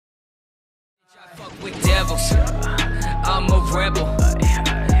Fuck with devils, I'm a rebel.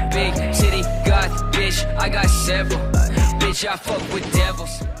 Big city, got bitch, I got several. Bitch, I fuck with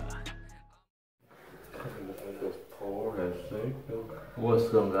devils.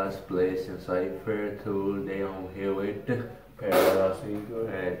 What's up guys, placing cipher today on here with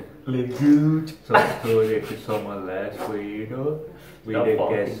and legit. So today to someone last video we did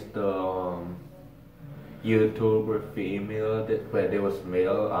guess the YouTuber female that where they was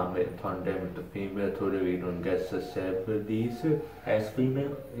male, I made turn them into female. Today we don't guess the celebrities as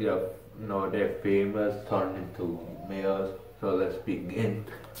female. Yeah, no, they're famous turned into males. So let's begin.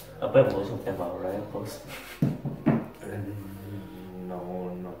 I bet most of them are rappers. No,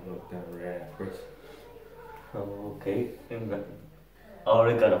 not them rappers. Oh, okay.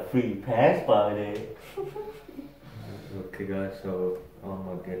 Already got a free pass by there. Okay guys, so I'm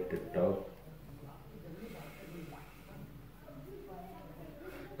gonna get the dog.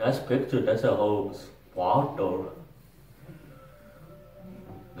 That's picture, that's a whole water.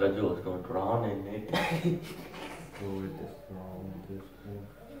 God, you was gonna drown in it. Go with this wrong, this one.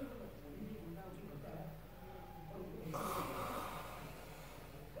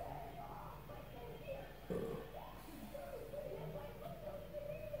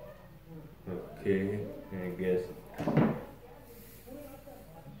 Okay, I guess.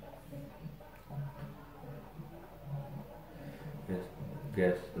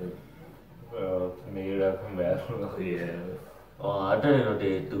 Guess. Well, to me, that come back. Yeah. Oh, I didn't know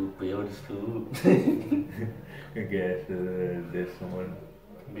they do builds too. I guess this one.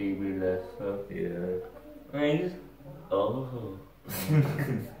 Maybe that's Yeah. nice. Oh.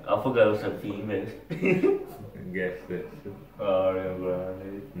 I forgot it was a female. I guess this.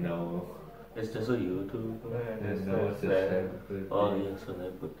 No. It's just a YouTuber. No, it's a celebrity. Oh, yeah,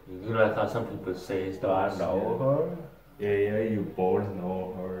 celebrity. You know, like how some people say it's Do I know her? Yeah, you both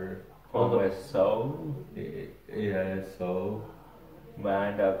know her. From a soul? Yeah, so.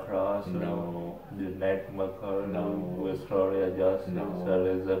 Amanda Cross? No. Jeanette McCurry? No. Victoria Justice? No.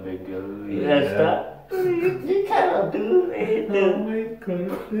 Elizabeth Gillies? Yes, that. You cannot do it. Oh my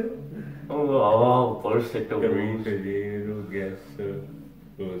god. Oh, bullshit the Three rules. little guess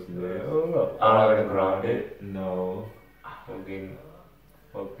who's this? Ariana Grande? No. Fucking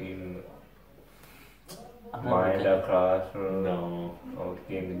Amanda Amanda Cross? No.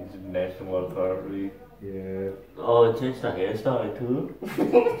 Fucking Jeanette McCurry? Yeah. Oh, change the hairstyle too.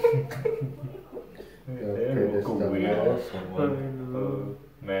 Okay, this is the last one.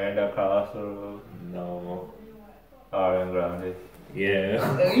 Amanda Cross? No. Ariana Grande? Yeah.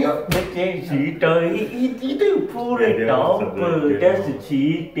 Chị trời, ý tư phu này đó, that's the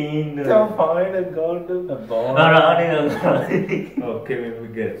cheating. Don't find a girl to the ball. Okay, when we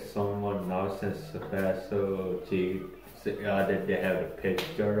get someone else and special cheat, that they have a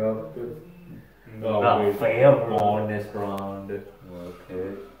picture of it. With fair. bonus round. Okay.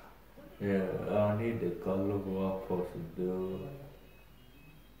 Yeah, I need the color what I'm supposed to do.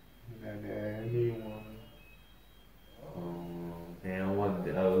 And anyone. And one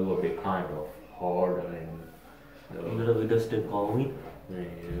that will be kind of hard and You know, we just still going.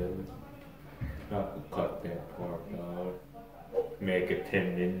 yeah. I could cut that part out. Make it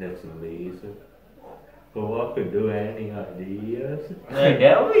 10 minutes at least. But I could do any ideas.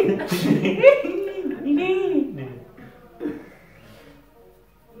 There we.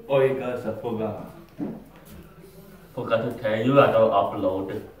 Oh, you guys, I forgot. Forgot to tell you, I don't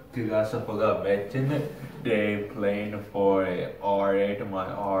upload. You guys, I forgot mention it. They playing for a R8. My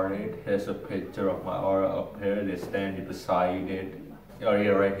R8 has a picture of my R up here. They standing beside it. Oh yeah,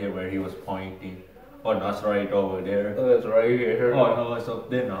 right here where he was pointing. Oh no, it's right over there. Oh, it's right here. Oh no, it's up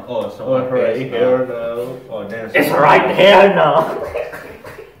there now. Oh, so Oh, it's right here now. Oh, there's. It's right here now.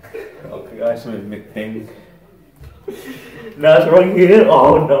 Okay, guys, let me think. That's right here.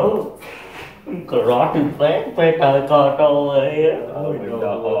 Oh no. Karate plant, I got over here. Oh, with the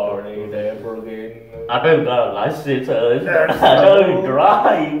R8 ever again. I don't got a license. I don't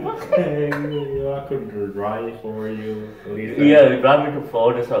drive. I could drive for you. At least Yeah, drive me to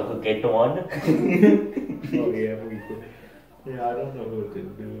Florida so I could get one. Oh yeah, we could. Yeah, I don't know what to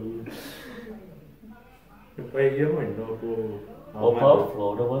do. Wait, you might know who. What part of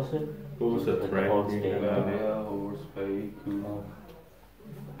Florida was it? Who's a The friend? whole state. Horse fake.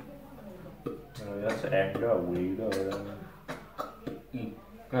 That's Andrew Weeder.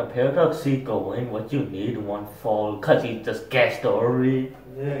 Now, Paradox see going, what you need one fall, cause he just guessed story.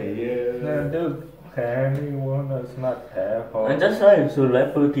 Yeah. Dude, anyone that's not half And just like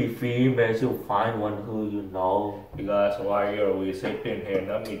celebrity females, you'll find one who you know. Because while you're sitting here,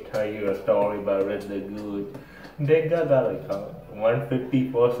 let me tell you a story about Red the Good. They got like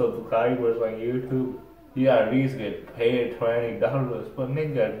 154 subscribers on YouTube. You at least get paid $20, but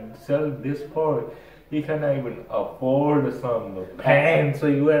nigga, sell this part. You cannot even afford some pants, so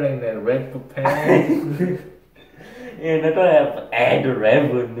you wearing that red pants. And nó có ad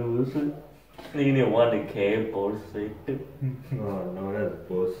revenue. You need one to care bullshit. Oh no, that's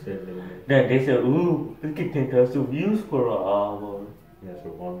bullshit. Then they say, ooh, this can 10,000 views for an hour. That's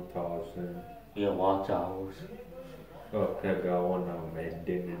 1,000. Yeah, watch hours. Oh, that girl wanna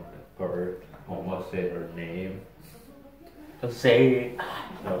mention her. Almost said her name. Just say it.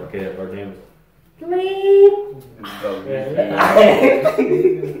 Okay, her name is.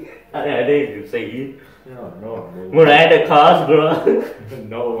 I didn't say it. No. Miranda Cosgrove.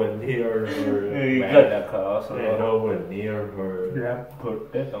 No one near her. You Man, got that class. no one near her. Yeah,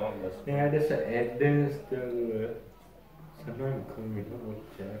 put that on the screen. Yeah, that's an endless. Sometimes coming up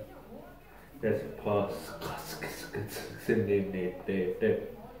with that. That's a plus.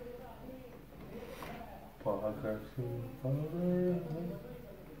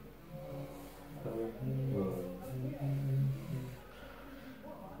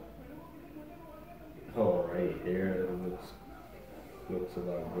 Oh, right here, it looks a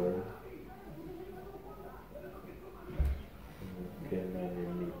lot good. Okay, now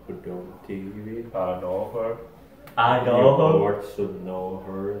you need to put on TV. I know her. I know Your her. board should know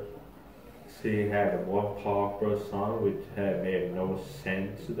her. She had one popular song which had made no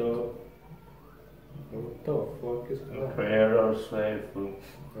sense though. What the fuck is that? Taylor Swift.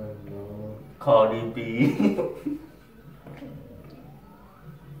 I know. Cardi B.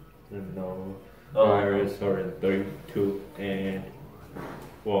 I know. Oh. Virus are in 3, 2, and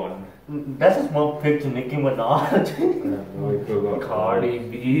 1. That's a small picture, Nicki Minaj. I know I forgot. Cardi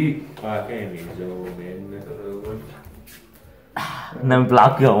B. I can't even zoom in. Now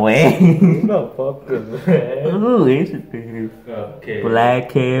block your way. No fucking way. Ooh, interesting. Okay.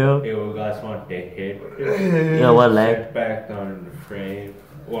 Black hair. You guys want to hit? Yeah, what leg? Set back on the frame.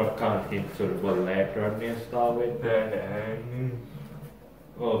 What kind of hint sort of what letter on this of it?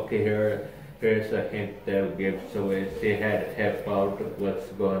 Okay, here's a hint they'll give. So they had to help out what's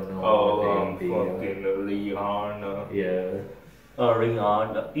going on. Oh, with the AD. fucking Rihanna. Yeah.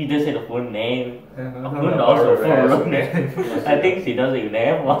 Rihanna. You just said the full name. I I don't know her full name. I think she doesn't even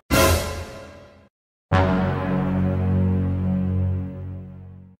have one.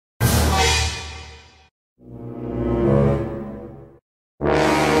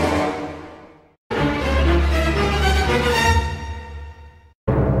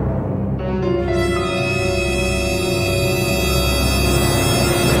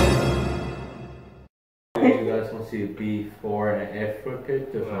 You guys want to see B4 and F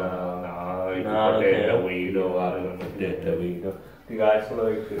footage? No, you No, put that in the okay. window. I don't put that in the window. You guys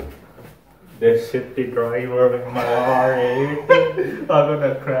like this shitty driver in my R8. I'm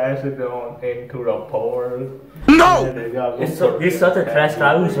gonna crash it on into the pole. No! He's such a trash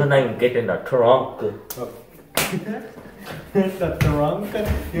driver, he's not even get in the trunk. The trunk,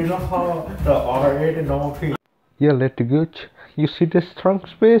 you know how the R8 no fit Yeah, let gooch. You see this trunk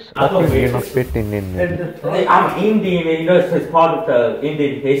space? I don't think you're know. not fitting in in there. the trunk. I'm Indian, and you know it's part of the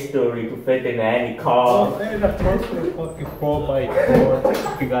Indian history to fit in any car. And the trunk is fucking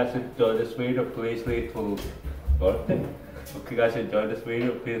 4x4. If you guys enjoyed this video, please leave to button. If you guys enjoyed this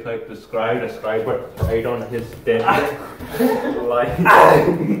video, please like, subscribe right on his dead. like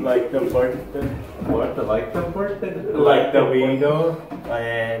the button. What? Like the button? Like the video.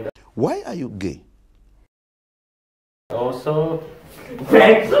 And Why are you gay? also,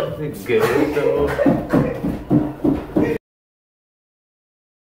 Thanks. good. So,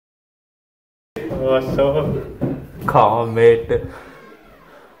 also, comment.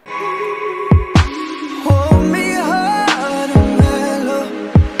 Hold me hard and mellow.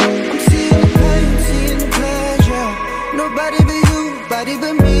 I'm seeing pain, seeing pleasure. Nobody but you, body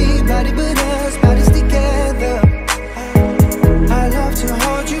but me, body but